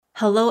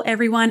Hello,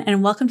 everyone,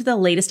 and welcome to the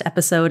latest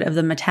episode of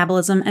the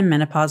Metabolism and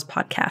Menopause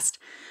podcast.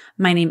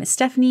 My name is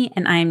Stephanie,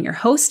 and I am your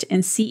host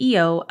and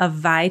CEO of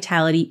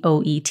Vitality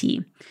OET.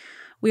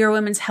 We are a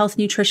women's health,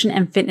 nutrition,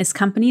 and fitness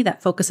company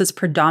that focuses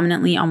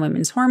predominantly on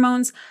women's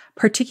hormones,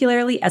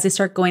 particularly as they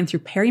start going through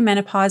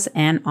perimenopause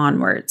and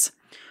onwards.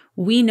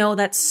 We know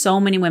that so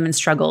many women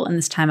struggle in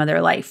this time of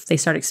their life. They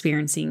start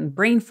experiencing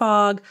brain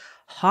fog,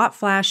 hot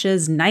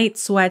flashes, night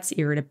sweats,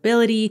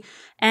 irritability,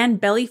 and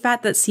belly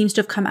fat that seems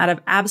to have come out of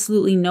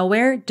absolutely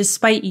nowhere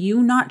despite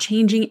you not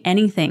changing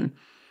anything.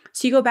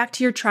 So you go back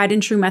to your tried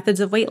and true methods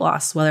of weight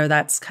loss, whether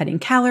that's cutting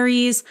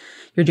calories,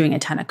 you're doing a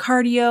ton of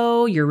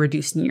cardio, you're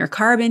reducing your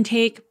carb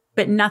intake,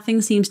 but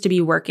nothing seems to be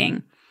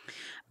working.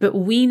 But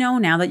we know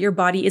now that your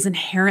body is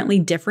inherently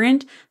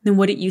different than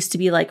what it used to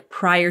be like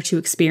prior to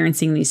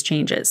experiencing these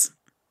changes.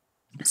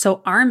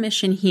 So our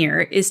mission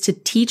here is to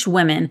teach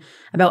women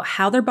about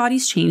how their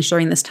bodies change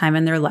during this time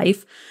in their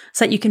life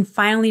so that you can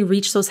finally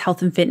reach those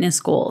health and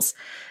fitness goals,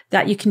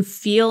 that you can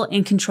feel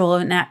in control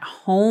and at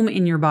home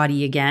in your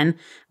body again,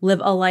 live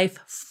a life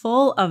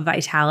full of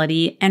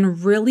vitality,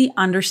 and really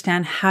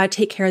understand how to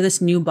take care of this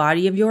new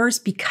body of yours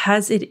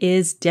because it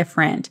is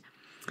different.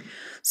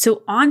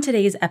 So on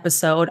today's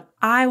episode,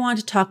 I want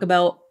to talk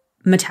about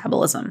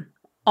metabolism,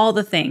 all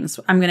the things.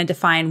 I'm going to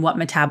define what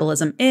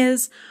metabolism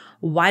is.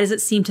 Why does it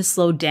seem to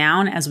slow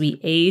down as we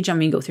age and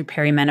we go through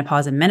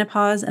perimenopause and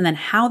menopause? And then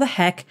how the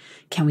heck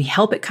can we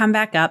help it come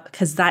back up?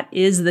 Because that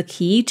is the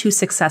key to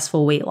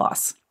successful weight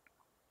loss.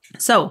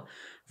 So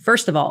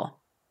first of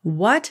all,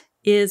 what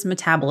is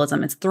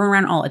metabolism? It's thrown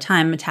around all the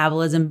time,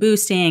 metabolism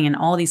boosting and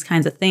all these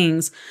kinds of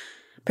things.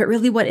 But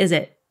really, what is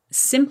it?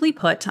 Simply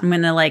put, I'm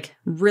going to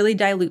really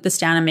dilute this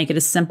down and make it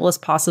as simple as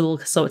possible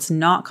so it's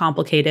not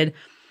complicated.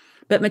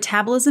 But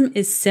metabolism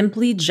is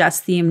simply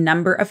just the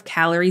number of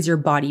calories your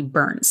body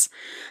burns.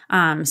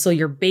 So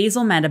your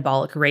basal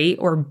metabolic rate,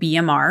 or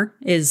BMR,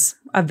 is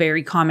a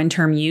very common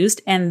term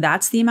used. And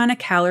that's the amount of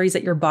calories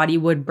that your body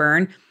would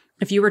burn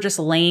if you were just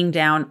laying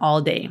down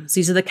all day. So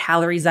these are the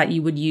calories that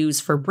you would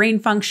use for brain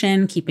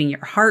function, keeping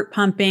your heart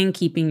pumping,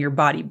 keeping your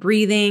body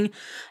breathing,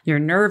 your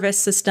nervous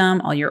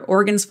system, all your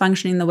organs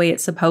functioning the way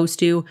it's supposed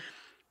to.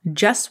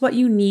 Just what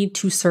you need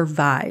to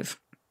survive.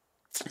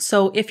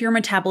 So if your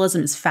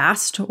metabolism is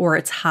fast or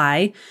it's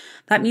high,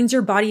 that means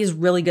your body is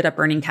really good at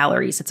burning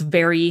calories. It's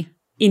very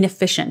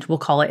inefficient, we'll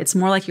call it. It's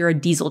more like you're a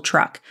diesel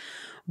truck.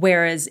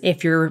 Whereas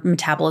if your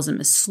metabolism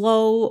is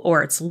slow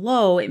or it's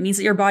low, it means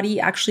that your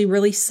body actually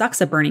really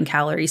sucks at burning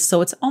calories.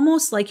 So it's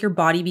almost like your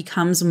body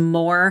becomes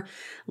more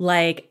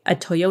like a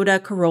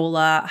Toyota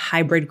Corolla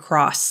hybrid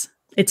cross.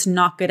 It's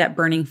not good at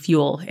burning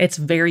fuel. It's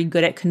very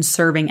good at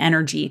conserving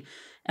energy.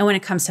 And when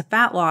it comes to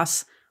fat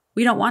loss,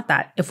 we don't want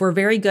that. If we're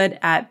very good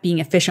at being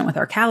efficient with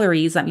our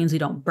calories, that means we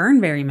don't burn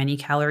very many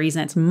calories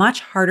and it's much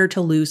harder to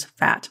lose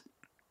fat.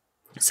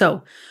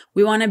 So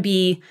we want to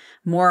be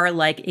more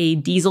like a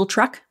diesel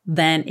truck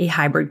than a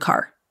hybrid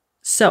car.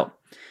 So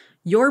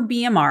your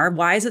BMR,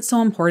 why is it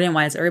so important?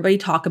 Why does everybody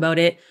talk about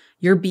it?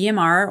 Your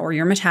BMR, or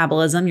your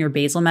metabolism, your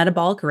basal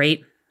metabolic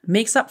rate,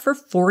 makes up for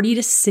 40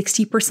 to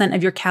 60%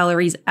 of your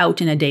calories out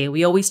in a day.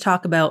 We always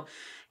talk about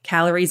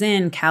calories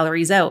in,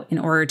 calories out. In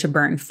order to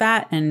burn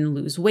fat and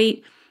lose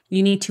weight,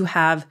 you need to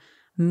have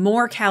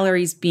more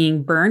calories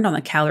being burned on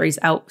the calories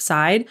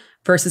outside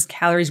versus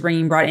calories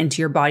being brought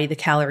into your body, the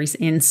calories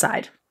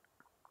inside.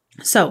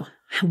 So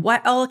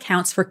what all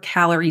accounts for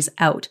calories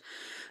out?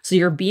 So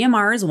your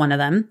BMR is one of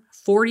them,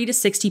 40 to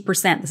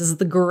 60%. This is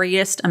the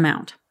greatest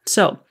amount.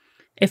 So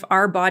if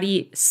our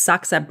body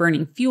sucks at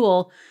burning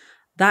fuel,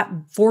 that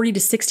 40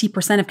 to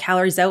 60% of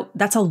calories out,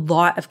 that's a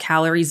lot of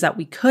calories that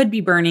we could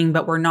be burning,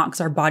 but we're not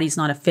because our body's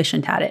not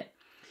efficient at it.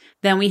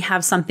 Then we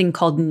have something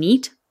called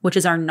NEAT, which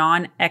is our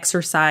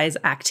non-exercise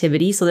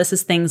activity. So this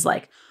is things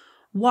like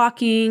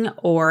walking,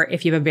 or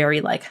if you have a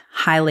very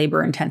high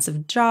labor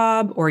intensive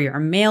job, or you're a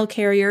mail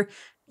carrier,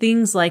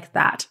 things like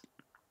that.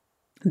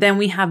 Then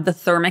we have the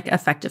thermic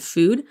effect of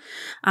food.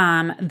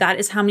 That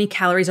is how many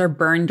calories are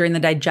burned during the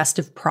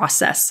digestive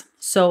process.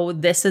 So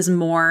this is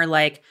more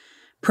like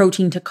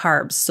protein to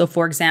carbs. So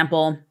for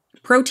example,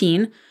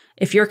 protein,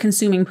 if you're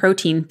consuming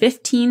protein,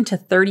 15 to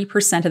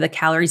 30% of the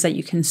calories that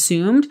you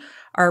consumed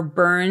are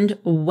burned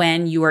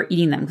when you are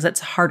eating them because it's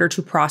harder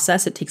to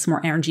process. It takes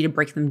more energy to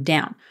break them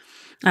down.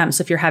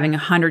 So if you're having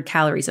 100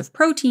 calories of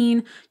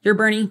protein, you're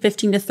burning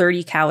 15 to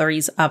 30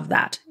 calories of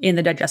that in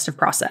the digestive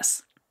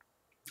process.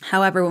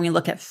 However, when we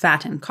look at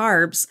fat and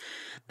carbs,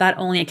 that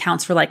only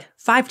accounts for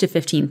 5 to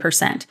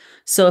 15%.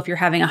 So if you're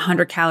having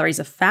 100 calories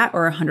of fat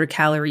or 100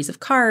 calories of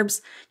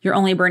carbs, you're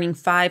only burning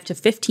 5 to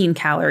 15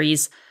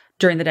 calories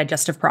during the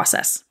digestive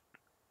process.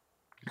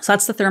 So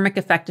that's the thermic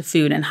effect of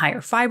food, and higher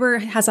fiber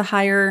has a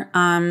higher,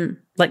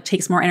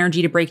 takes more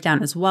energy to break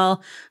down as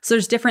well. So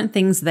there's different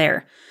things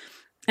there.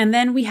 And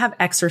then we have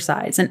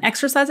exercise, and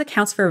exercise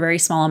accounts for a very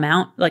small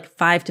amount,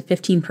 5 to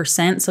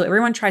 15%. So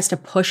everyone tries to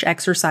push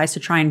exercise to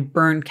try and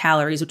burn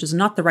calories, which is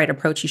not the right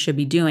approach you should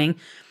be doing.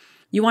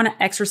 You want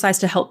to exercise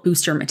to help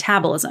boost your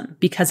metabolism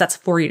because that's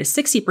 40 to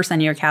 60%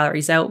 of your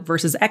calories out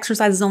versus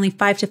exercise is only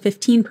 5 to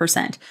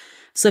 15%.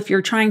 So if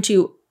you're trying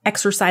to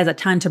exercise a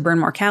ton to burn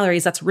more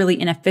calories, that's really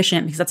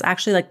inefficient because that's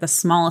actually like the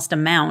smallest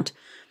amount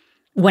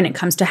when it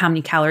comes to how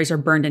many calories are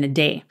burned in a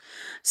day.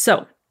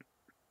 So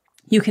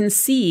you can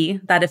see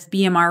that if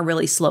BMR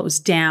really slows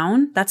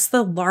down, that's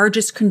the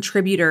largest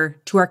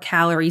contributor to our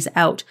calories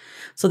out.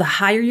 So the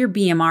higher your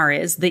BMR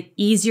is, the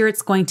easier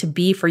it's going to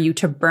be for you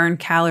to burn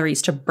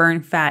calories, to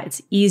burn fat.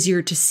 It's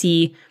easier to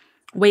see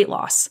weight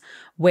loss.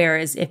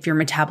 Whereas if your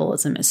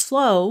metabolism is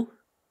slow,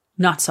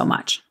 not so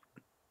much.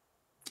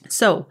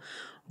 So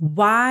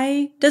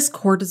why does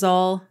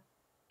why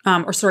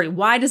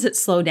does it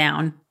slow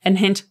down? And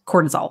hint,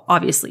 cortisol,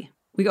 obviously.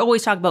 We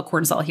always talk about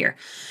cortisol here,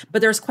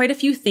 but there's quite a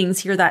few things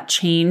here that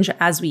change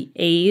as we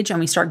age and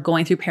we start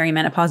going through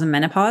perimenopause and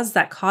menopause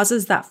that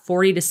causes that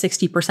 40 to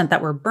 60%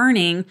 that we're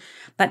burning,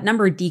 that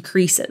number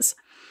decreases.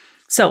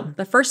 So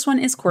the first one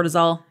is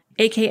cortisol,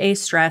 aka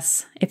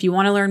stress. If you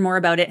want to learn more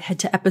about it, head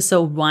to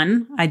episode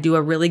 1. I do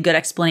a really good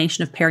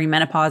explanation of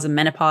perimenopause and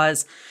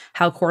menopause,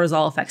 how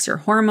cortisol affects your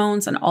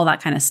hormones and all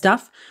that kind of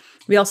stuff.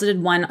 We also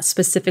did one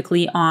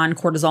specifically on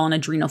cortisol and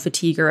adrenal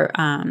fatigue or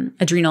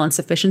adrenal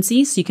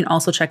insufficiency. So you can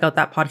also check out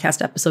that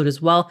podcast episode as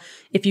well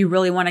if you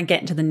really want to get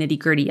into the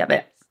nitty-gritty of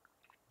it.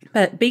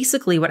 But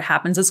basically what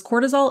happens is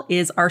cortisol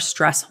is our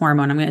stress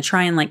hormone. I'm going to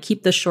try and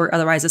keep this short.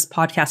 Otherwise, this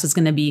podcast is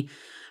going to be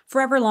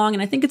forever long.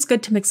 And I think it's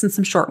good to mix in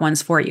some short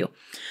ones for you.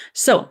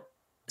 So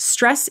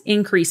stress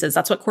increases.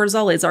 That's what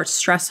cortisol is, our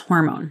stress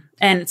hormone.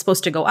 And it's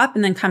supposed to go up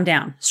and then come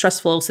down.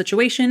 Stressful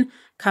situation,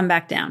 come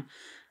back down.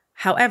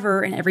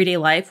 However, in everyday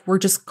life, we're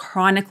just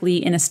chronically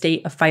in a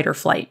state of fight or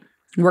flight.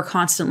 We're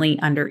constantly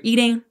under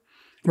eating.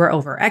 We're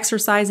over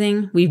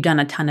exercising. We've done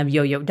a ton of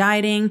yo-yo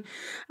dieting.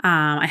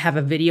 I have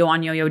a video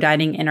on yo-yo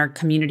dieting in our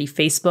community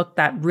Facebook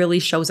that really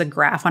shows a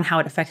graph on how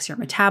it affects your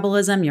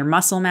metabolism, your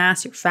muscle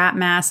mass, your fat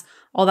mass,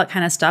 all that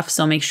kind of stuff.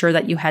 So make sure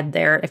that you head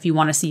there if you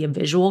want to see a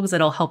visual because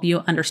it'll help you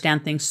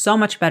understand things so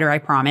much better, I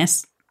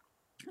promise.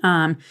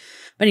 But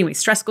anyway,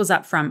 stress goes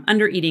up from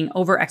under eating,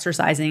 over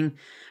exercising,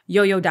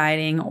 yo-yo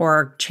dieting,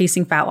 or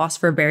chasing fat loss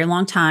for a very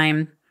long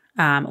time,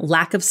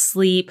 lack of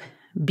sleep,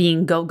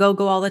 being go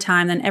all the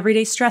time, then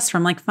everyday stress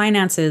from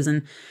finances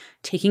and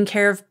taking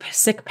care of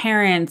sick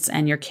parents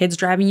and your kids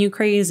driving you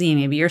crazy.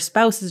 Maybe your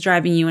spouse is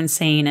driving you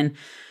insane and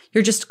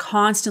you're just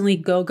constantly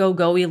go.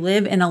 We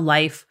live in a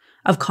life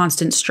of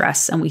constant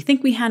stress and we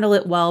think we handle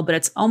it well, but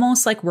it's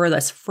almost like we're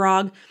this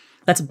frog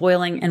that's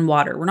boiling in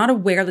water. We're not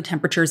aware the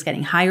temperature is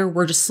getting higher.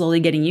 We're just slowly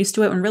getting used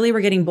to it when really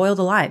we're getting boiled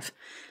alive.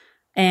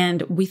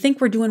 And we think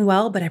we're doing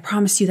well, but I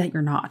promise you that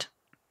you're not.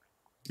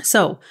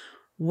 So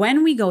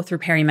when we go through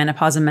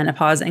perimenopause and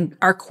menopause, and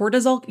our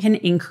cortisol can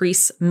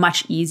increase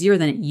much easier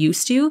than it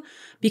used to,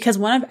 because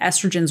one of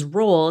estrogen's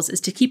roles is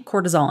to keep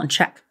cortisol in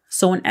check.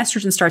 So when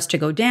estrogen starts to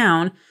go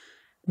down,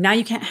 now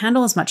you can't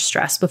handle as much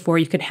stress. Before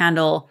you could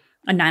handle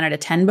a 9 out of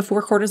 10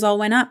 before cortisol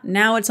went up.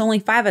 Now it's only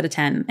 5 out of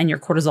 10 and your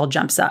cortisol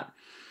jumps up.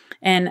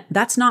 And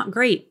that's not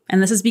great.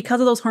 And this is because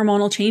of those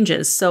hormonal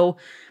changes. So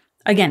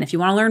again, if you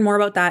want to learn more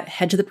about that,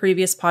 head to the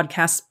previous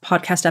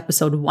podcast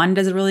episode 1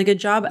 does a really good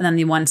job. And then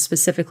the one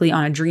specifically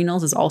on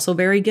adrenals is also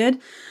very good,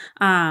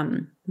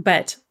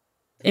 but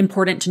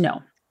important to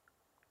know.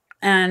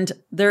 And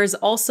there's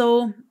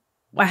also,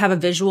 I have a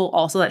visual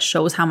also that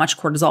shows how much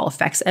cortisol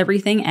affects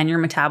everything and your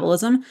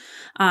metabolism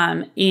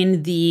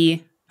in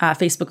the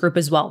Facebook group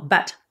as well.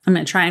 But I'm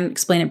going to try and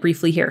explain it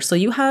briefly here. So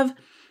you have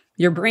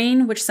your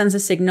brain, which sends a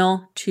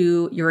signal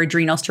to your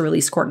adrenals to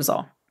release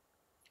cortisol.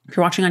 If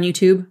you're watching on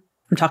YouTube,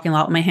 I'm talking a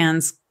lot with my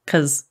hands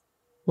because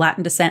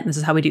Latin descent, and this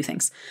is how we do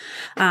things.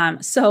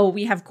 So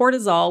we have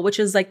cortisol, which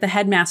is like the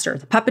headmaster,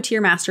 the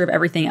puppeteer master of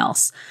everything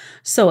else.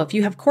 So if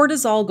you have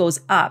cortisol goes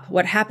up,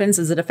 what happens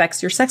is it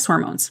affects your sex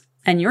hormones.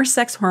 And your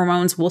sex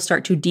hormones will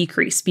start to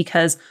decrease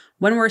because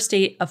when we're in a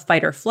state of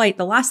fight or flight,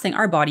 the last thing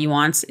our body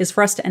wants is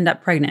for us to end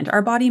up pregnant.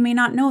 Our body may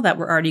not know that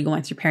we're already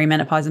going through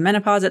perimenopause and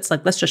menopause. It's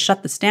like, let's just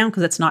shut this down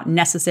because it's not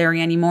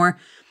necessary anymore.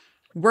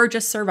 We're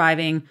just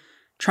surviving,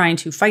 trying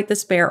to fight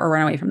this bear or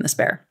run away from this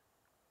bear.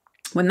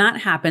 When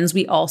that happens,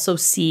 we also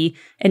see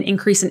an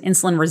increase in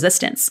insulin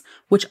resistance,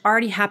 which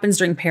already happens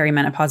during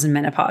perimenopause and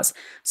menopause.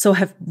 So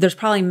there's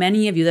probably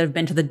many of you that have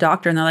been to the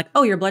doctor and they're like,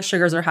 oh, your blood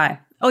sugars are high.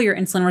 Oh, you're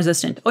insulin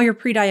resistant. Oh, you're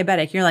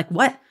pre-diabetic. You're like,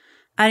 what?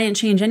 I didn't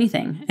change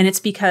anything. And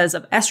it's because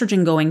of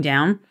estrogen going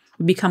down,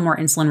 we become more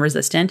insulin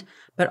resistant.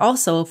 But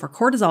also for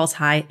cortisol's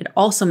high, it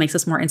also makes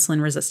us more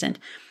insulin resistant.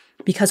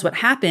 Because what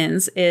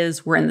happens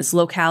is we're in this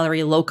low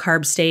calorie, low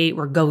carb state.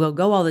 We're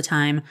go all the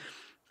time.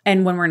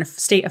 And when we're in a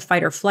state of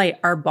fight or flight,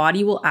 our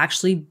body will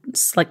actually,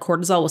 like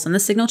cortisol will send the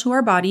signal to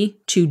our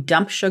body to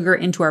dump sugar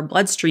into our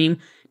bloodstream,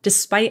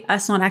 despite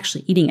us not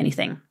actually eating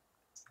anything,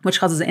 which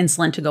causes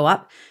insulin to go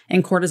up.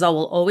 And cortisol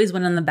will always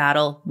win in the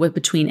battle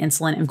between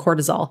insulin and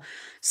cortisol.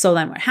 So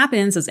then what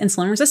happens is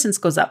insulin resistance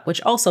goes up,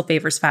 which also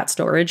favors fat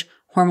storage.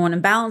 Hormone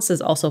imbalances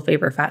also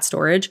favor fat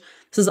storage.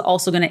 This is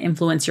also going to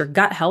influence your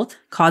gut health,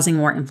 causing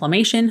more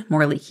inflammation,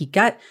 more leaky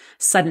gut,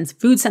 sudden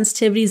food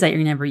sensitivities that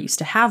you never used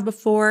to have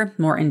before,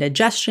 more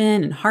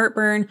indigestion and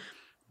heartburn.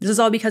 This is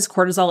all because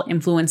cortisol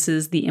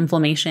influences the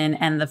inflammation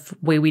and the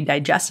way we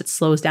digest. It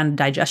slows down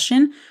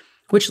digestion,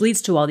 which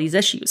leads to all these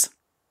issues.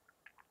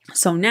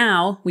 So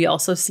now we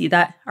also see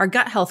that our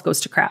gut health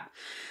goes to crap,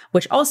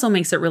 which also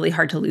makes it really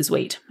hard to lose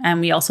weight. And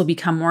we also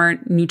become more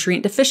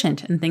nutrient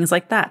deficient and things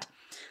like that.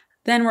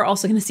 Then we're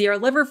also going to see our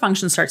liver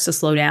function starts to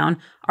slow down.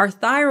 Our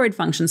thyroid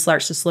function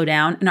starts to slow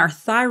down. And our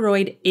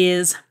thyroid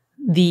is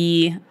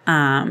the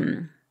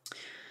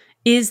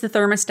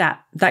thermostat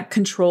that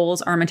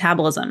controls our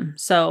metabolism.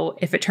 So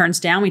if it turns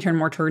down, we turn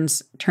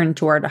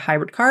toward a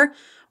hybrid car.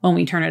 When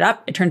we turn it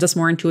up, it turns us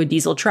more into a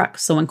diesel truck.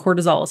 So when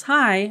cortisol is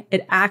high,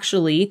 it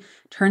actually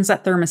turns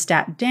that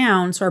thermostat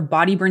down so our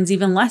body burns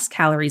even less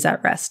calories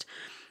at rest.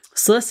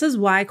 So this is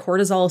why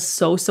cortisol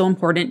is so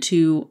important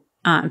to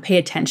pay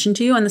attention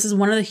to. And this is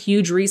one of the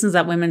huge reasons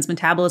that women's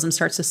metabolism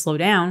starts to slow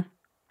down,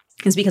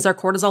 is because our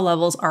cortisol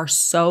levels are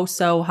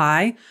so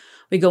high.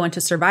 We go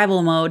into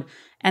survival mode,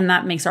 and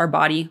that makes our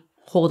body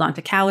hold on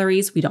to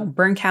calories. We don't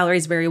burn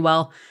calories very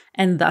well,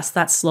 and thus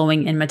that's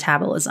slowing in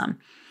metabolism.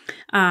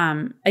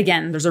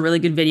 Again, there's a really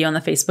good video in the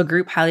Facebook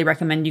group. Highly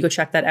recommend you go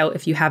check that out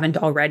if you haven't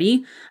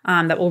already.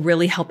 That will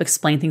really help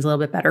explain things a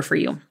little bit better for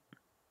you.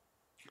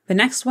 The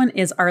next one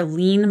is our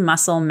lean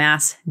muscle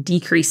mass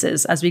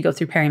decreases as we go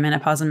through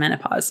perimenopause and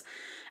menopause.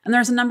 And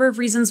there's a number of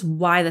reasons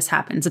why this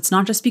happens. It's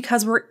not just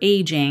because we're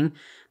aging.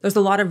 There's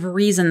a lot of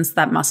reasons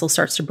that muscle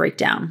starts to break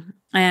down.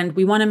 And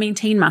we want to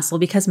maintain muscle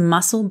because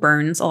muscle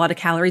burns a lot of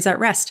calories at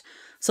rest.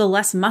 So the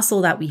less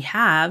muscle that we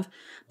have,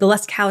 the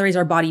less calories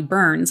our body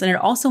burns. And it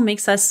also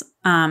makes us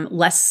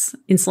less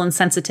insulin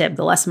sensitive.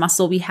 The less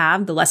muscle we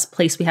have, the less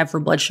place we have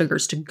for blood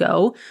sugars to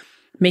go,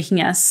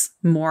 making us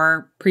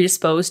more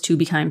predisposed to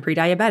becoming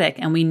pre-diabetic.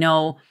 And we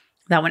know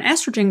that when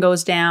estrogen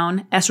goes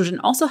down, estrogen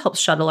also helps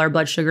shuttle our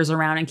blood sugars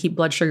around and keep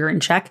blood sugar in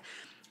check.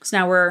 So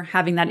now we're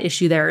having that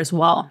issue there as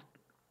well.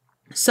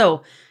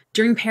 So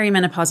during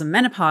perimenopause and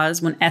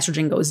menopause, when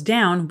estrogen goes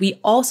down,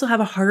 we also have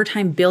a harder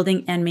time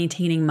building and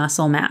maintaining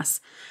muscle mass.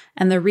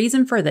 And the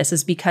reason for this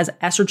is because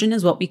estrogen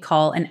is what we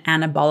call an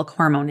anabolic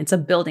hormone. It's a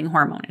building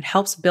hormone. It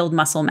helps build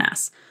muscle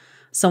mass.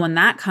 So when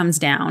that comes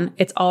down,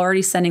 it's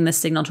already sending the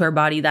signal to our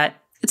body that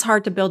it's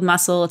hard to build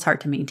muscle. It's hard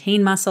to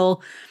maintain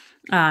muscle.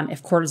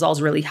 If cortisol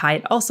is really high,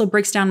 it also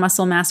breaks down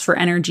muscle mass for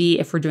energy.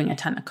 If we're doing a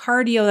ton of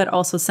cardio, that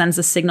also sends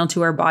a signal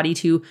to our body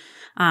to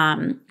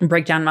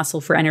break down muscle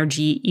for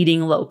energy.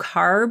 Eating low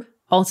carb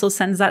also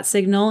sends that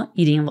signal.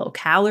 Eating low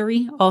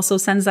calorie also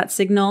sends that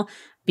signal.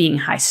 Being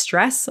high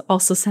stress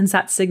also sends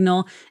that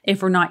signal.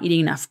 If we're not eating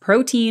enough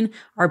protein,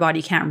 our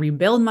body can't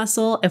rebuild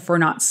muscle. If we're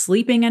not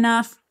sleeping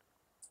enough,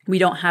 we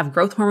don't have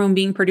growth hormone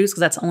being produced because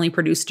that's only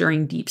produced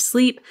during deep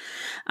sleep.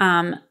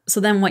 So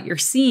then what you're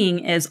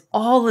seeing is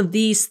all of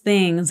these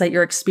things that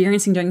you're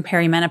experiencing during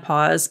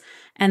perimenopause,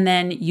 and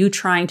then you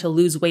trying to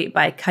lose weight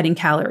by cutting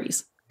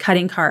calories,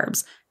 cutting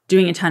carbs,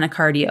 doing a ton of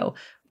cardio,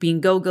 being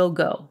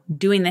go,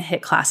 doing the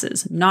HIIT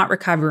classes, not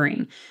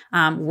recovering,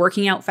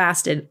 working out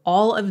fasted.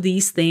 All of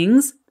these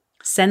things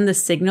send the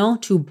signal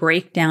to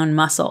break down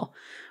muscle,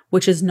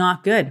 which is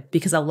not good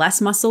because the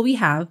less muscle we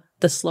have,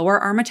 the slower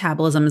our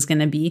metabolism is going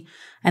to be,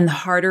 and the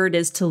harder it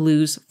is to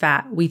lose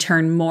fat. We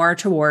turn more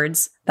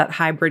towards that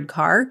hybrid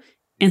car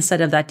instead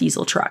of that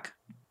diesel truck.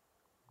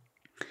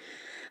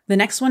 The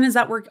next one is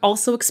that we're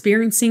also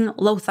experiencing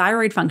low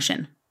thyroid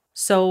function.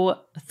 So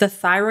the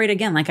thyroid,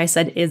 again, like I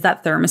said, is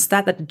that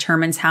thermostat that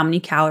determines how many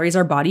calories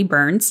our body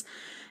burns.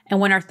 And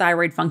when our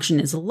thyroid function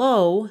is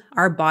low,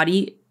 our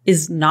body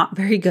is not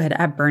very good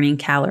at burning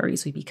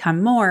calories. We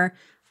become more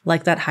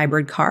like that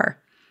hybrid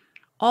car.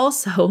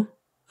 Also,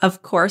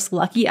 of course,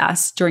 lucky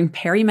us, during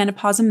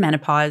perimenopause and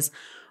menopause,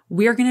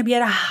 we're going to be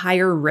at a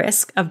higher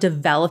risk of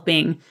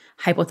developing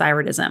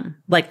hypothyroidism.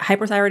 Like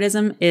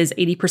hypothyroidism is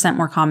 80%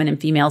 more common in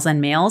females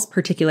than males,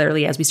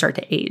 particularly as we start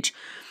to age.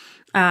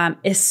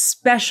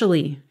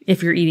 Especially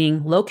if you're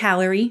eating low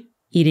calorie,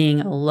 eating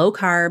low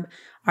carb,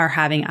 are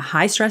having a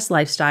high stress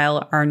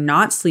lifestyle, are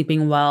not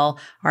sleeping well,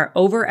 are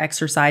over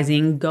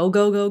exercising, go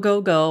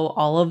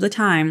all of the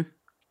time,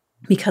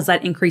 because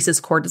that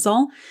increases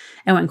cortisol.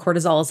 And when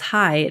cortisol is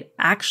high, it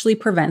actually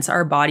prevents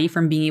our body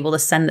from being able to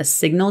send the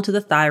signal to the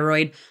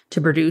thyroid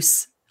to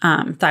produce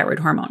thyroid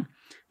hormone.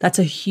 That's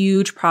a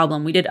huge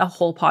problem. We did a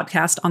whole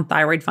podcast on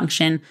thyroid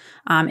function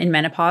in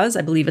menopause.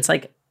 I believe it's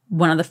like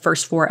one of the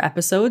first 4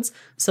 episodes.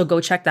 So go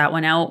check that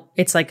one out.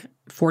 It's like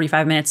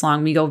 45 minutes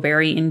long. We go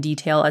very in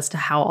detail as to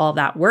how all of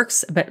that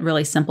works, but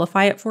really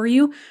simplify it for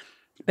you.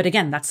 But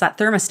again, that's that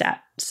thermostat.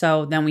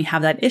 So then we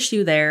have that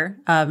issue there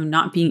of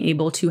not being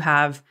able to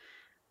have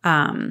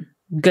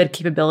good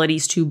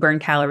capabilities to burn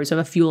calories. We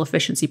have a fuel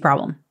efficiency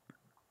problem.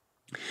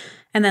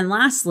 And then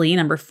lastly,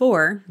 number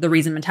 4, the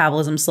reason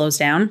metabolism slows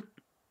down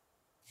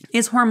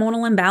is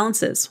hormonal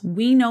imbalances.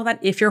 We know that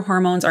if your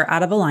hormones are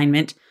out of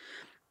alignment,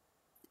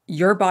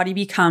 your body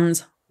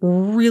becomes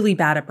really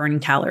bad at burning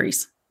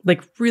calories,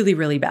 like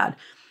really bad.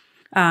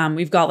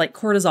 We've got like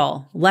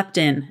cortisol,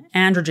 leptin,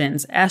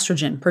 androgens,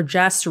 estrogen,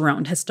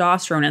 progesterone,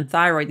 testosterone, and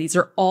thyroid. These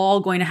are all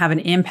going to have an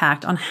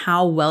impact on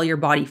how well your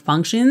body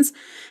functions.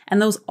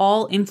 And those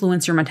all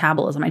influence your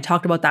metabolism. I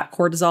talked about that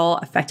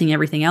cortisol affecting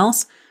everything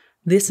else.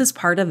 This is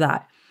part of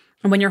that.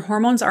 And when your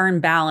hormones are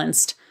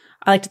imbalanced,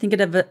 I like to think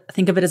of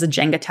it as a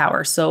Jenga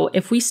tower. So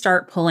if we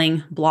start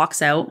pulling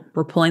blocks out,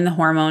 we're pulling the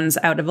hormones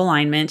out of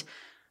alignment,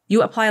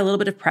 you apply a little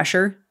bit of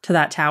pressure to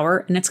that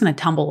tower and it's going to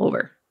tumble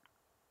over.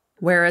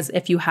 Whereas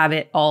if you have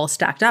it all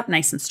stacked up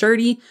nice and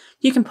sturdy,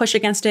 you can push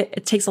against it.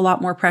 It takes a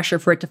lot more pressure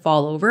for it to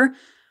fall over.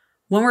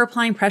 When we're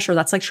applying pressure,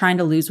 that's like trying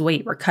to lose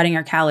weight. We're cutting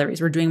our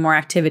calories. We're doing more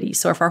activity.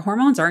 So if our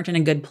hormones aren't in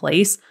a good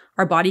place,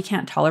 our body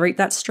can't tolerate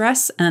that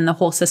stress and then the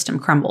whole system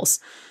crumbles.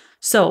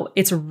 So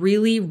it's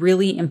really,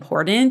 really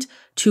important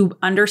to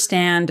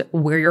understand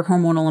where your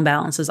hormonal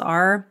imbalances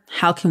are.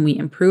 How can we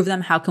improve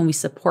them? How can we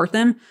support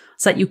them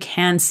so that you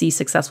can see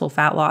successful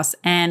fat loss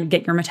and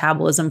get your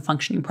metabolism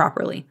functioning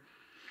properly?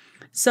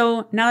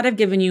 So now that I've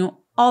given you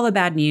all the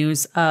bad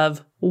news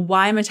of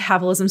why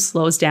metabolism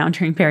slows down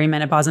during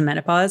perimenopause and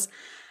menopause,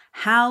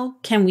 how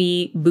can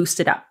we boost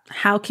it up?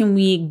 How can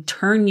we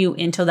turn you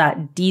into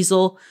that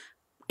diesel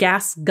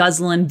gas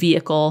guzzling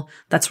vehicle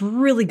that's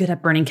really good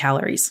at burning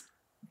calories?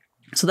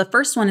 So the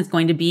first one is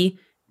going to be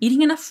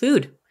eating enough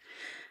food.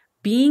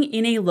 Being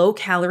in a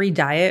low-calorie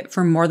diet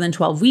for more than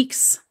 12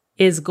 weeks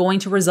is going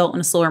to result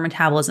in a slower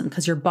metabolism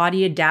because your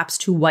body adapts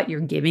to what you're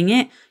giving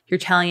it. You're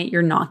telling it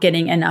you're not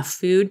getting enough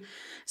food.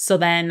 So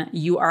then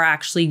you are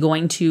actually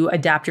going to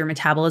adapt your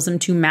metabolism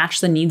to match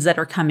the needs that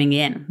are coming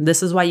in.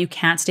 This is why you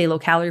can't stay low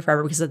calorie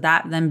forever, because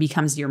that then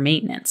becomes your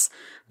maintenance.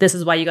 This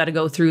is why you got to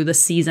go through the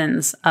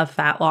seasons of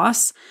fat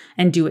loss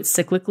and do it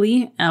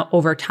cyclically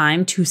over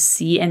time to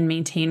see and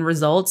maintain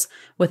results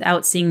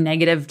without seeing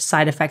negative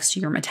side effects to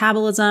your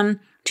metabolism,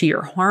 to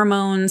your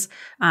hormones,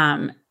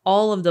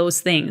 all of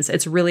those things.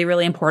 It's really,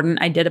 really important.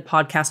 I did a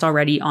podcast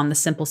already on the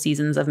simple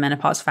seasons of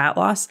menopause fat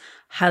loss.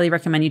 Highly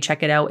recommend you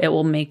check it out. It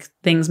will make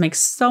things make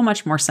so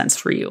much more sense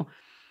for you.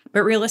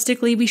 But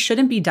realistically, we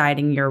shouldn't be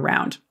dieting year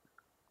round.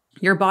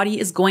 Your body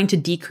is going to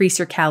decrease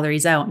your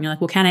calories out. And you're like,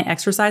 well, can I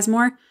exercise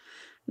more?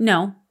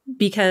 No,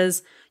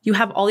 because you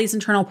have all these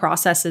internal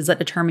processes that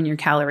determine your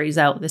calories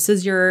out. This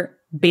is your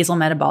basal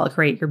metabolic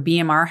rate, your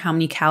BMR, how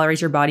many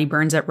calories your body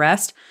burns at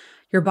rest.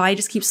 Your body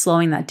just keeps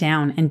slowing that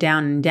down and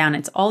down and down.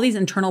 It's all these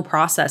internal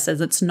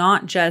processes. It's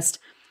not just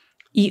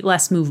eat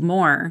less, move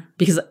more,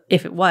 because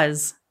if it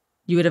was,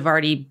 you would have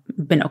already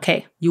been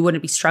okay. You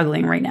wouldn't be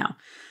struggling right now.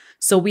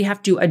 So we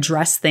have to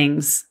address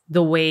things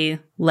the way,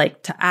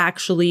 like, to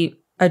actually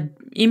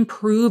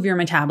improve your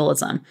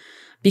metabolism,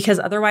 because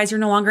otherwise you're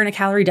no longer in a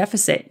calorie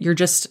deficit. You're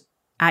just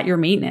at your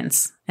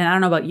maintenance. And I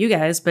don't know about you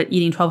guys, but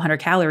eating 1,200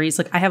 calories,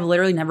 like I have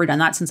literally never done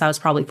that since I was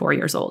probably 4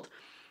 years old.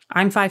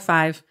 I'm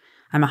 5'5".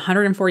 I'm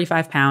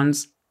 145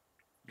 pounds.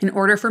 In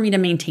order for me to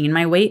maintain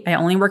my weight, I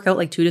only work out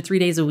like 2 to 3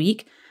 days a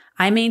week.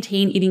 I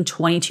maintain eating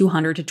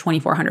 2,200 to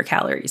 2,400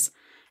 calories.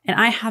 And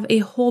I have a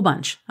whole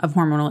bunch of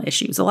hormonal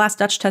issues. The last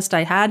Dutch test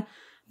I had,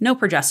 no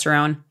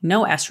progesterone,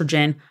 no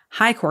estrogen,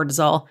 high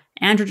cortisol,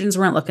 androgens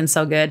weren't looking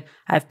so good.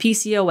 I have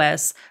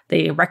PCOS.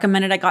 They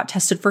recommended I got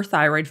tested for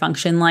thyroid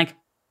function. Like,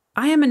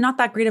 I am in not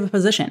that great of a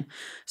position.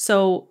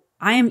 So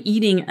I am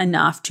eating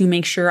enough to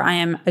make sure I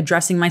am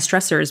addressing my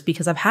stressors,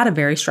 because I've had a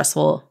very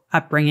stressful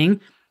upbringing.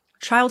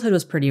 Childhood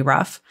was pretty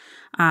rough.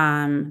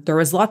 There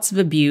was lots of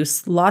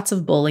abuse, lots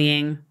of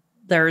bullying.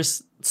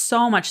 There's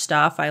so much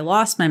stuff. I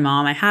lost my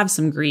mom. I have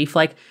some grief.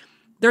 Like,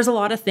 there's a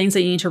lot of things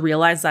that you need to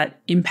realize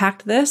that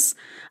impact this,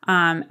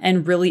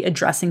 and really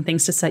addressing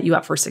things to set you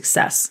up for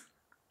success.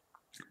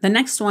 The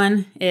next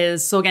one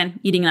is, so again,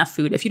 eating enough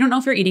food. If you don't know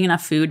if you're eating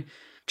enough food,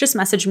 just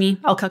message me.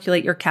 I'll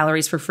calculate your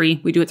calories for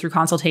free. We do it through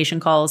consultation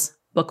calls.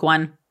 Book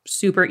one.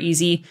 Super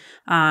easy.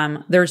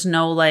 There's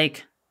no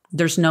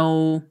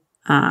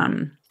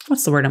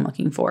what's the word I'm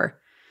looking for?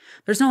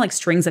 There's no like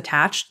strings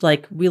attached.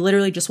 Like, we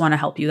literally just want to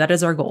help you. That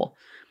is our goal.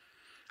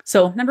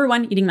 So number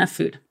 1, eating enough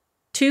food.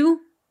 2,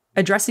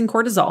 addressing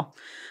cortisol.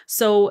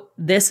 So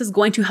this is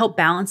going to help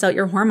balance out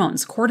your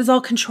hormones.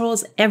 Cortisol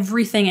controls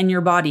everything in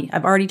your body.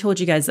 I've already told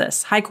you guys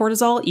this. High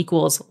cortisol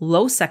equals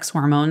low sex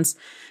hormones,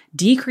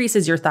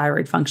 decreases your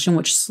thyroid function,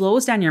 which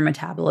slows down your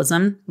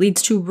metabolism,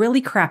 leads to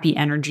really crappy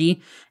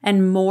energy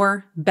and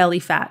more belly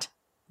fat.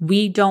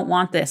 We don't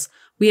want this.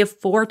 We have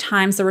 4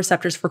 times the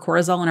receptors for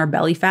cortisol in our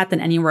belly fat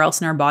than anywhere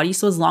else in our body.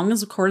 So as long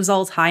as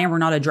cortisol is high and we're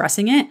not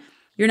addressing it,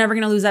 you're never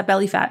going to lose that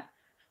belly fat.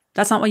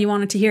 That's not what you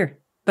wanted to hear,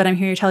 but I'm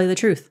here to tell you the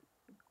truth.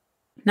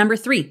 Number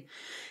 3,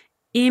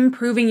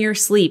 improving your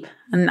sleep.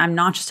 And I'm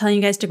not just telling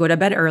you guys to go to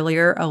bed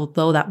earlier,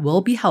 although that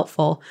will be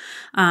helpful.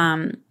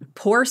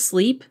 Poor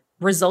sleep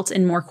results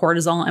in more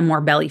cortisol and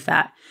more belly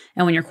fat.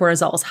 And when your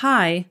cortisol is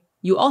high,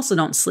 you also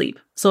don't sleep.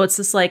 So it's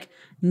this like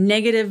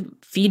negative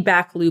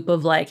feedback loop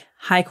of like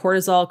high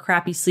cortisol,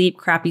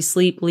 crappy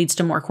sleep leads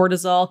to more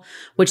cortisol,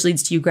 which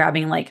leads to you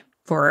grabbing like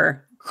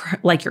for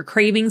like your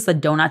cravings, the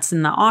donuts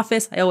in the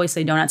office. I always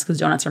say donuts because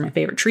donuts are my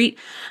favorite treat.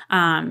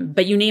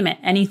 But you name it,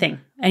 anything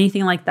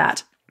like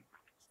that.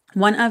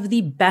 One of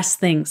the best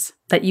things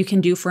that you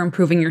can do for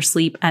improving your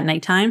sleep at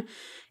nighttime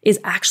is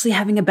actually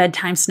having a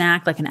bedtime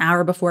snack, like an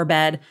hour before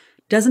bed.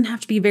 Doesn't have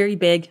to be very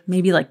big,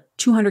 maybe like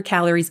 200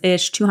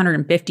 calories-ish,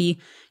 250.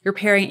 You're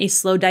pairing a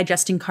slow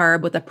digesting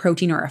carb with a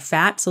protein or a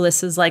fat. So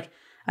this is like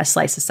a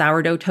slice of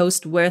sourdough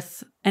toast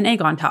with an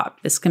egg on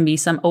top. This can be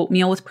some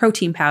oatmeal with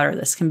protein powder.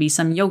 This can be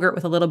some yogurt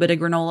with a little bit of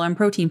granola and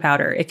protein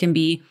powder. It can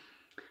be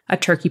a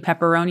turkey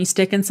pepperoni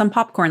stick and some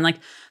popcorn. Like,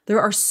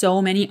 there are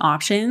so many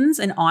options.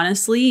 And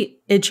honestly,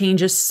 it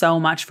changes so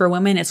much for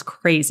women. It's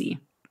crazy.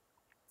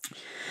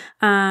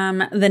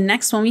 The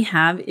next one we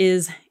have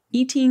is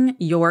eating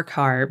your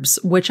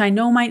carbs, which I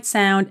know might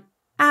sound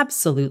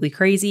absolutely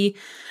crazy,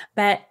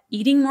 but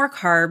eating more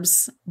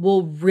carbs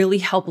will really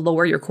help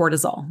lower your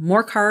cortisol.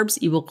 More carbs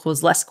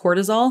equals less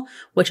cortisol,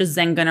 which is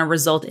then going to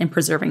result in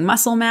preserving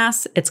muscle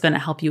mass. It's going to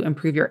help you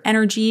improve your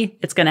energy.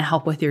 It's going to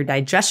help with your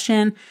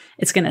digestion.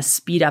 It's going to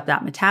speed up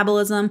that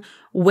metabolism,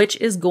 which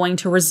is going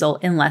to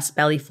result in less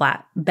belly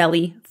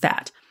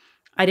fat.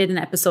 I did an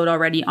episode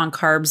already on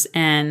carbs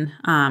and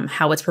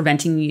how it's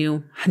preventing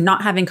you,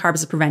 not having carbs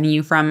is preventing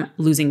you from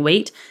losing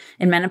weight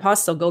in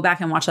menopause. So go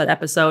back and watch that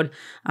episode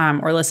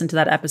or listen to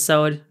that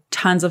episode.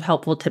 Tons of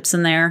helpful tips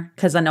in there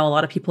because I know a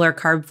lot of people are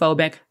carb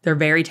phobic. They're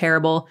very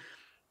terrible.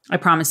 I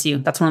promise you,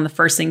 that's one of the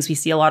first things we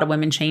see a lot of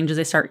women change is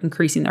they start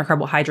increasing their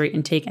carbohydrate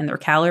intake and their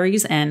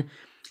calories, and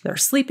they're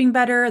sleeping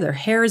better, their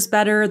hair is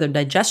better, their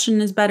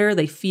digestion is better,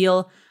 they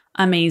feel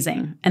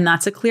amazing. And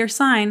that's a clear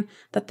sign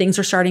that things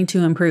are starting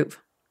to improve.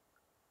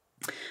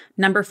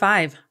 Number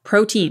 5,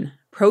 protein.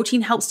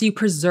 Protein helps you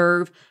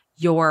preserve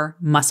your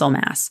muscle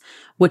mass,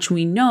 which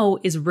we know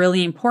is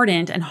really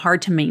important and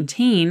hard to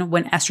maintain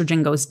when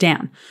estrogen goes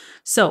down.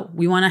 So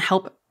we want to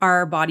help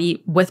our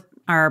body with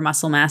our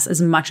muscle mass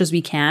as much as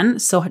we can.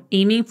 So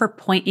aiming for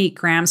 0.8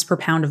 grams per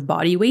pound of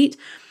body weight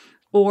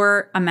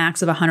or a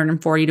max of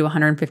 140 to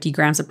 150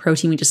 grams of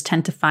protein. We just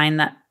tend to find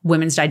that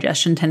women's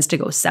digestion tends to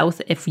go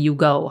south if you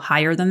go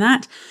higher than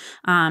that.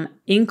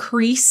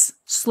 Increase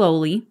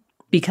slowly,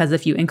 because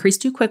if you increase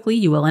too quickly,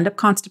 you will end up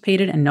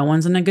constipated and no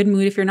one's in a good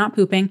mood if you're not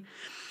pooping.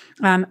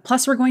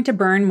 Plus, we're going to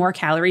burn more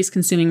calories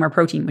consuming more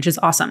protein, which is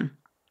awesome.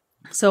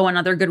 So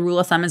another good rule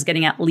of thumb is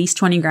getting at least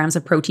 20 grams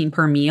of protein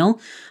per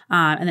meal,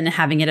 and then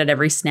having it at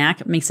every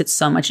snack makes it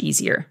so much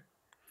easier.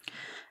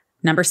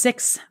 Number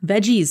 6,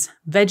 veggies.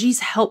 Veggies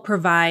help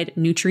provide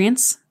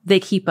nutrients. They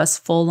keep us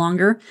full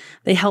longer.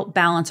 They help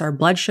balance our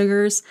blood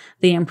sugars.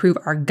 They improve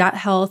our gut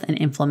health and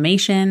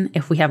inflammation.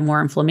 If we have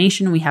more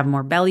inflammation, we have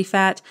more belly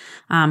fat.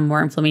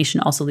 More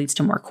inflammation also leads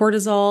to more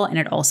cortisol, and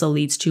it also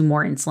leads to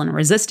more insulin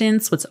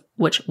resistance,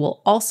 which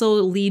will also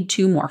lead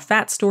to more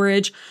fat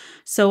storage.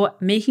 So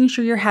making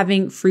sure you're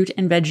having fruit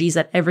and veggies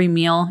at every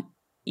meal,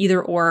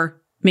 either or,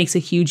 makes a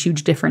huge,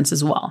 huge difference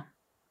as well.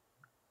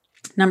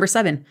 Number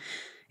 7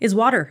 is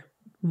water.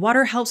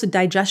 Water helps with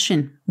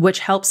digestion, which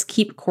helps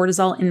keep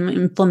cortisol and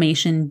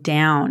inflammation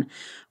down.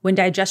 When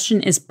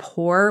digestion is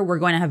poor, we're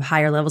going to have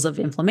higher levels of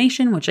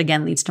inflammation, which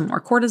again leads to more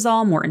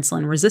cortisol, more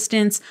insulin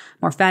resistance,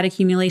 more fat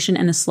accumulation,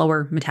 and a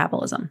slower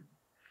metabolism.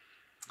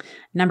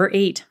 Number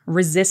 8,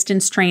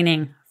 resistance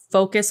training.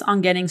 Focus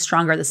on getting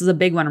stronger. This is a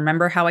big one.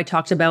 Remember how I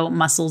talked about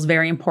muscles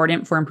very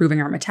important for improving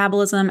our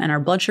metabolism and our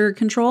blood sugar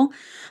control,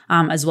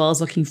 as well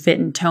as looking fit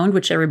and toned,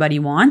 which everybody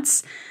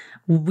wants.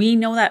 We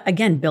know that,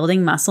 again,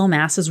 building muscle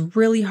mass is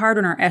really hard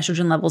when our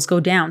estrogen levels go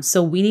down.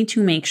 So we need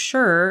to make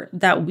sure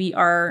that we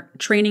are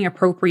training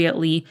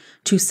appropriately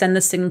to send the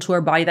signal to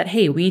our body that,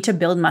 hey, we need to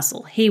build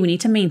muscle. Hey, we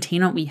need to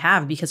maintain what we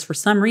have because for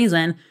some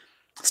reason,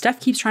 Steph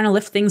keeps trying to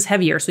lift things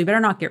heavier. So we better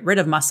not get rid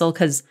of muscle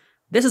because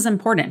this is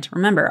important.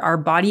 Remember, our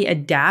body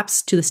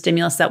adapts to the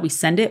stimulus that we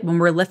send it. When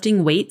we're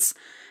lifting weights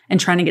and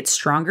trying to get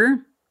stronger,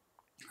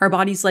 our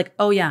body's like,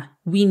 oh yeah,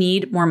 we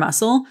need more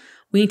muscle.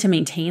 We need to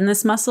maintain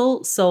this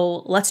muscle. So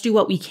let's do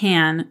what we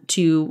can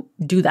to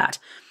do that.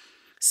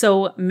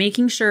 So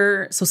making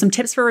sure, so some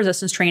tips for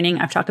resistance training.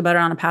 I've talked about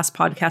it on a past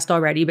podcast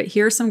already, but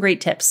here's some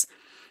great tips.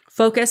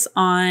 Focus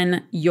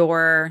on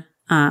your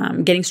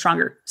getting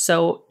stronger.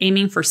 So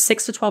aiming for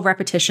 6 to 12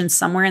 repetitions,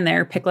 somewhere in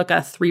there, pick like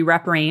a 3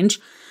 rep range.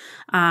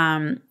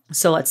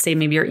 So let's say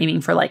maybe you're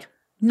aiming for like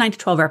 9 to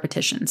 12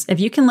 repetitions. If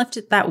you can lift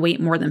that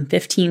weight more than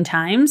 15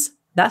 times,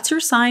 that's your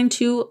sign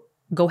to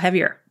go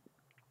heavier.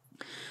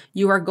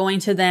 You are going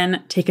to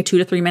then take a 2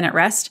 to 3 minute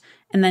rest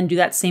and then do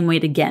that same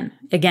weight again.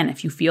 Again,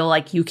 if you feel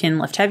like you can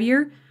lift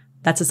heavier,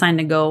 that's a sign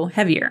to go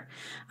heavier.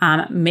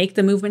 Make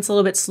the movements a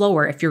little bit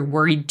slower. If you're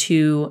worried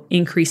to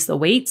increase the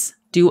weights,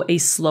 do a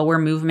slower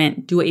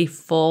movement, do a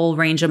full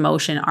range of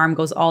motion. Arm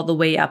goes all the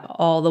way up,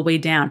 all the way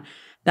down.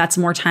 That's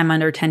more time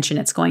under tension.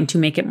 It's going to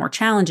make it more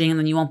challenging, and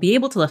then you won't be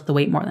able to lift the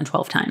weight more than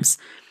 12 times.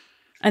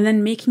 And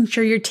then making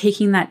sure you're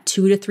taking that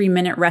 2 to 3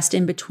 minute rest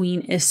in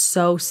between is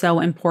so, so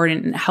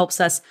important. And it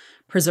helps us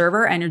preserve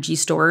our energy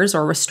stores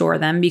or restore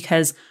them,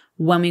 because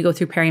when we go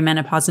through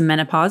perimenopause and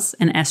menopause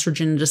and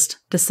estrogen just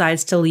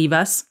decides to leave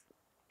us,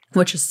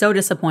 which is so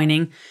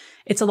disappointing,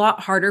 it's a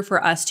lot harder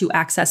for us to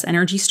access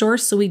energy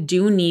stores. So we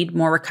do need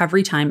more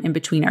recovery time in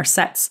between our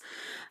sets.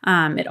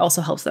 It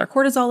also helps with our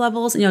cortisol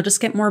levels, and just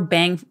get more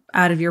bang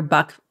out of your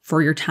buck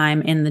for your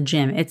time in the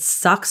gym. It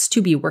sucks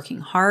to be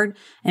working hard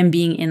and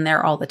being in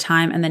there all the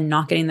time and then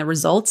not getting the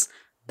results.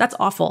 That's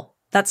awful.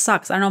 That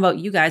sucks. I don't know about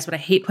you guys, but I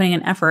hate putting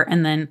in effort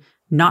and then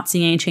not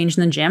seeing any change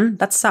in the gym.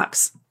 That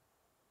sucks.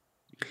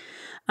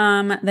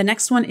 The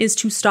next one is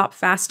to stop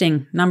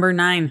fasting. Number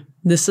 9.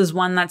 This is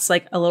one that's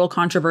like a little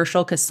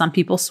controversial because some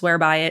people swear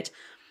by it.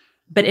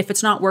 But if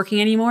it's not working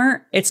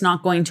anymore, it's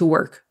not going to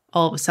work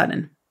all of a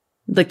sudden.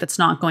 Like that's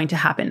not going to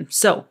happen.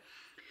 So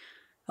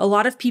a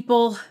lot of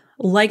people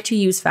like to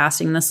use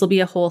fasting. This will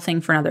be a whole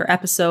thing for another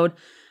episode,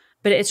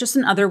 but it's just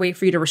another way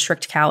for you to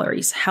restrict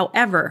calories.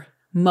 However,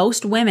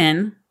 most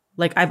women,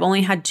 like I've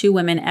only had 2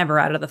 women ever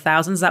out of the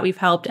thousands that we've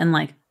helped and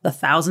like the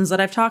thousands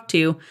that I've talked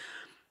to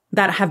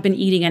that have been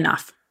eating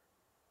enough.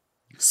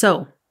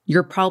 So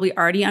you're probably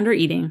already under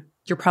eating.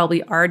 You're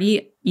probably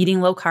already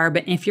eating low carb.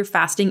 And if you're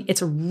fasting,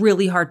 it's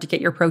really hard to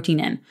get your protein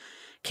in.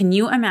 Can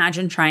you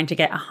imagine trying to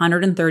get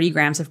 130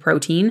 grams of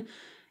protein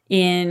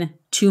in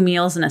 2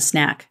 meals and a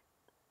snack?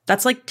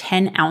 That's like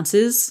 10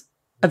 ounces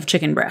of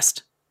chicken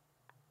breast.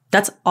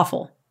 That's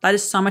awful. That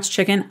is so much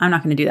chicken. I'm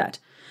not going to do that.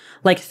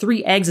 Like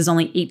 3 eggs is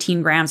only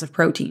 18 grams of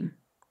protein.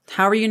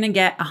 How are you going to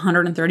get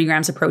 130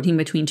 grams of protein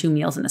between 2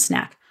 meals and a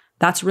snack?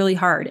 That's really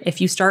hard.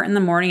 If you start in the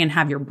morning and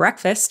have your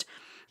breakfast,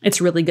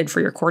 it's really good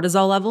for your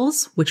cortisol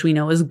levels, which we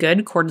know is good.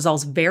 Cortisol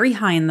is very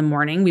high in the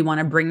morning. We want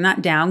to bring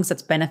that down because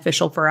that's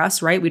beneficial for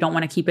us, right? We don't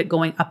want to keep it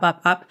going up, up,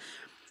 up,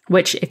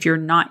 which if you're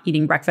not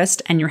eating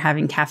breakfast and you're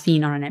having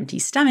caffeine on an empty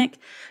stomach,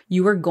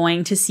 you are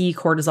going to see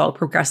cortisol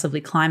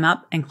progressively climb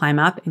up and climb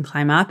up and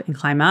climb up and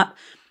climb up,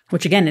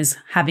 which again is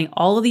having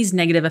all of these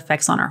negative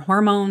effects on our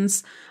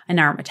hormones and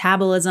our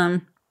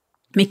metabolism,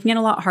 making it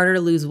a lot harder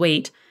to lose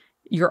weight.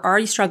 You're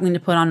already struggling to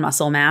put on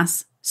muscle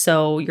mass.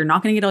 So you're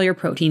not going to get all your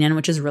protein in,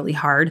 which is really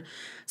hard.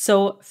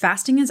 So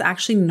fasting is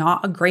actually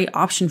not a great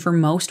option for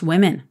most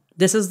women.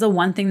 This is the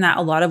one thing that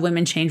a lot of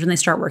women change when they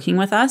start working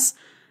with us.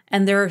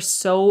 And they're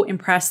so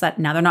impressed that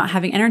now they're not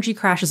having energy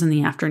crashes in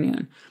the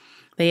afternoon.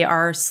 They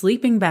are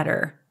sleeping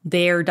better.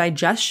 Their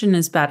digestion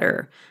is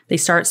better. They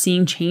start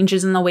seeing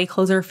changes in the way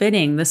clothes are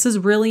fitting. This is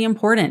really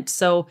important.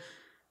 So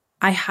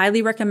I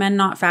highly recommend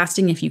not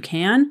fasting if you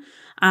can.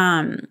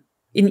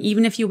 And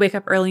even if you wake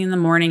up early in the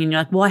morning and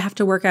you're like, well, I have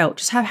to work out,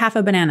 just have half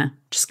a banana.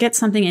 Just get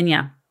something in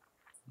you.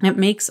 It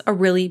makes a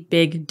really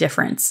big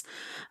difference.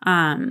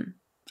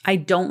 I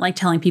don't like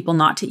telling people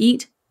not to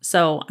eat.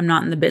 So I'm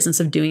not in the business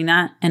of doing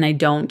that. And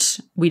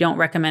we don't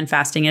recommend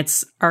fasting.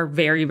 It's our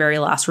very, very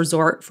last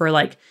resort for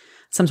like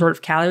some sort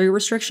of calorie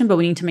restriction, but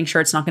we need to make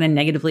sure it's not going to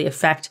negatively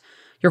affect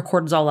your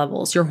cortisol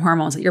levels, your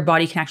hormones, that your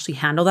body can actually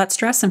handle that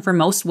stress. And for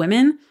most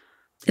women,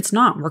 it's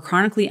not. We're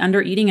chronically under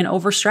eating and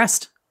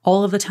overstressed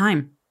all of the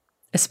time,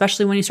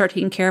 especially when you start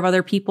taking care of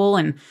other people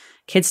and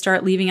kids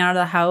start leaving out of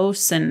the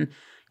house and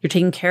you're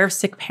taking care of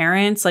sick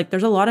parents. Like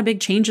there's a lot of big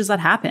changes that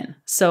happen.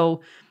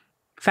 So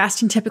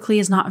fasting typically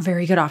is not a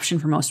very good option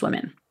for most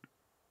women.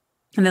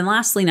 And then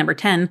lastly, number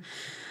 10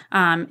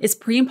 is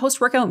pre and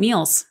post-workout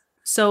meals.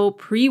 So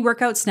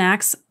pre-workout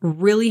snacks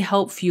really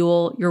help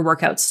fuel your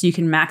workouts so you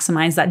can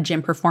maximize that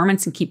gym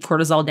performance and keep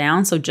cortisol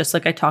down. So just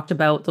like I talked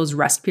about those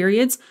rest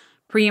periods,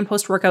 pre and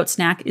post-workout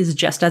snack is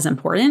just as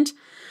important.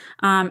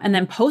 And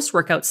then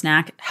post-workout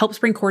snack helps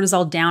bring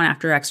cortisol down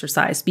after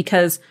exercise,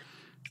 because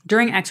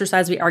during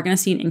exercise, we are going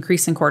to see an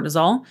increase in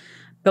cortisol,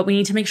 but we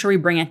need to make sure we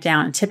bring it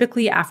down. And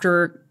typically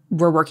after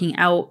we're working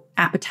out,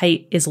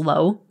 appetite is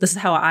low. This is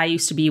how I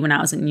used to be when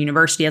I was in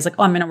university. I was like,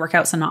 oh, I'm going to work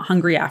out so I'm not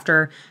hungry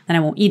after, and I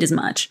won't eat as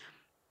much.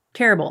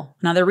 Terrible.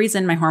 Another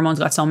reason my hormones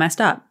got so messed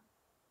up.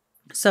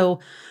 So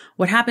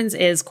what happens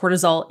is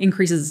cortisol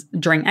increases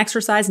during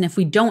exercise. And if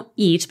we don't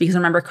eat, because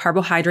remember,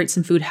 carbohydrates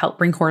and food help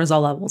bring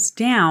cortisol levels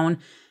down,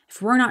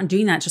 if we're not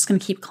doing that, it's just going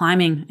to keep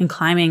climbing and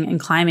climbing and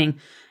climbing.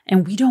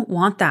 And we don't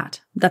want that.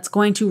 That's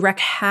going to wreak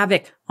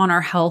havoc on our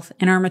health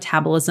and our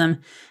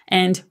metabolism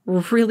and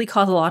really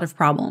cause a lot of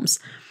problems.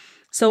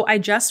 So I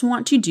just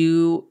want to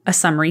do a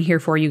summary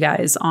here for you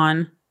guys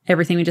on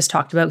everything we just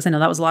talked about, because I know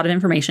that was a lot of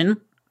information.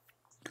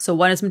 So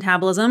what is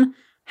metabolism?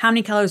 How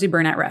many calories we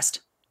burn at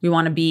rest. We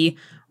want to be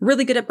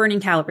really good at burning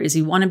calories.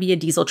 We want to be a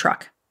diesel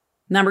truck.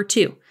 Number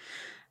 2,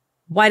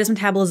 why does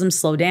metabolism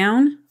slow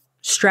down?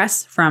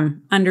 Stress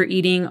from under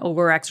eating,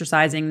 over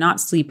exercising, not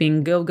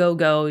sleeping, go,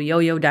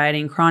 yo-yo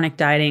dieting, chronic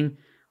dieting,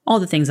 all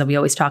the things that we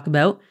always talk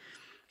about.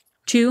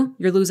 2,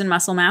 you're losing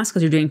muscle mass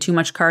because you're doing too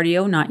much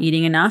cardio, not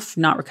eating enough,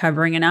 not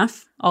recovering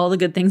enough, all the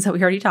good things that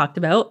we already talked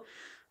about.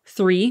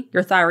 3,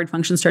 your thyroid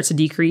function starts to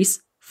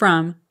decrease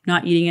from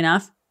not eating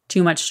enough,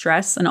 too much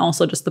stress, and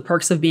also just the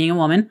perks of being a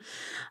woman.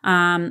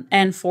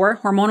 And 4,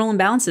 hormonal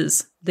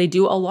imbalances. They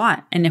do a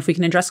lot. And if we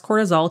can address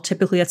cortisol,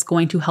 typically that's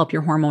going to help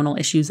your hormonal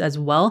issues as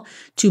well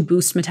to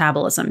boost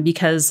metabolism,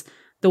 because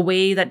the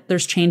way that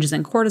there's changes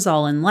in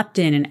cortisol and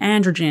leptin and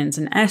androgens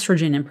and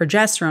estrogen and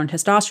progesterone,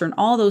 testosterone,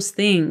 all those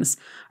things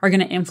are going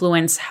to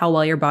influence how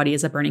well your body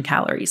is at burning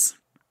calories.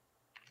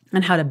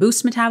 And how to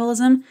boost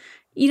metabolism: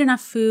 eat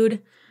enough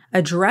food,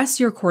 address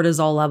your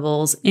cortisol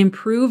levels,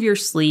 improve your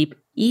sleep,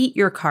 eat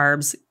your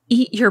carbs,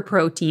 eat your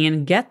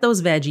protein, get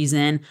those veggies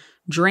in,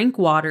 drink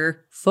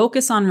water,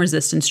 focus on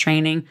resistance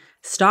training,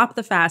 stop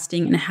the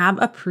fasting, and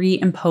have a pre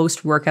and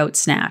post workout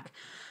snack.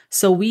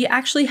 So we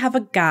actually have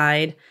a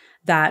guide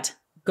that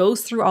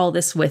goes through all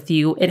this with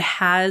you. It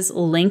has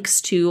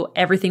links to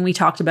everything we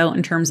talked about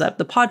in terms of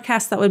the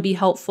podcast that would be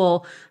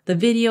helpful, the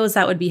videos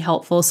that would be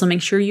helpful. So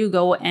make sure you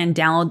go and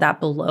download that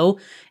below.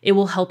 It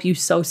will help you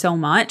so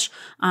much.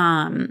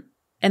 And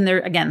there,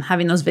 again,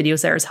 having those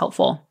videos there is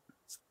helpful.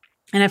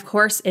 And of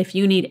course, if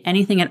you need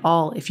anything at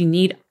all, if you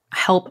need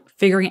help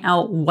figuring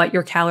out what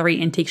your calorie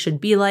intake should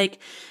be like,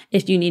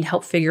 if you need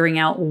help figuring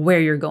out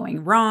where you're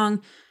going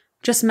wrong,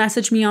 just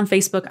message me on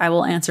Facebook. I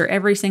will answer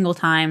every single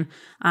time.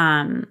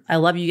 I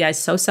love you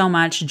guys so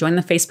much. Join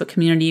the Facebook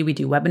community. We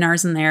do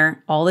webinars in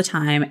there all the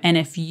time. And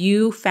if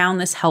you found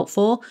this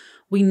helpful,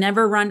 we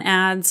never run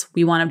ads.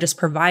 We want to just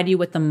provide you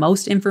with the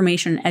most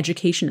information and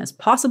education as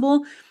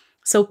possible.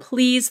 So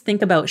please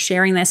think about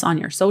sharing this on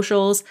your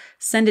socials.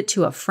 Send it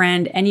to a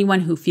friend, anyone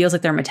who feels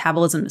like their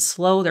metabolism is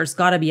slow. There's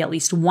got to be at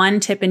least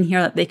one tip in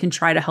here that they can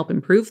try to help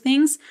improve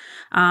things.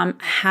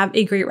 Have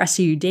a great rest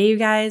of your day, you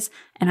guys,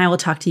 and I will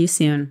talk to you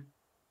soon.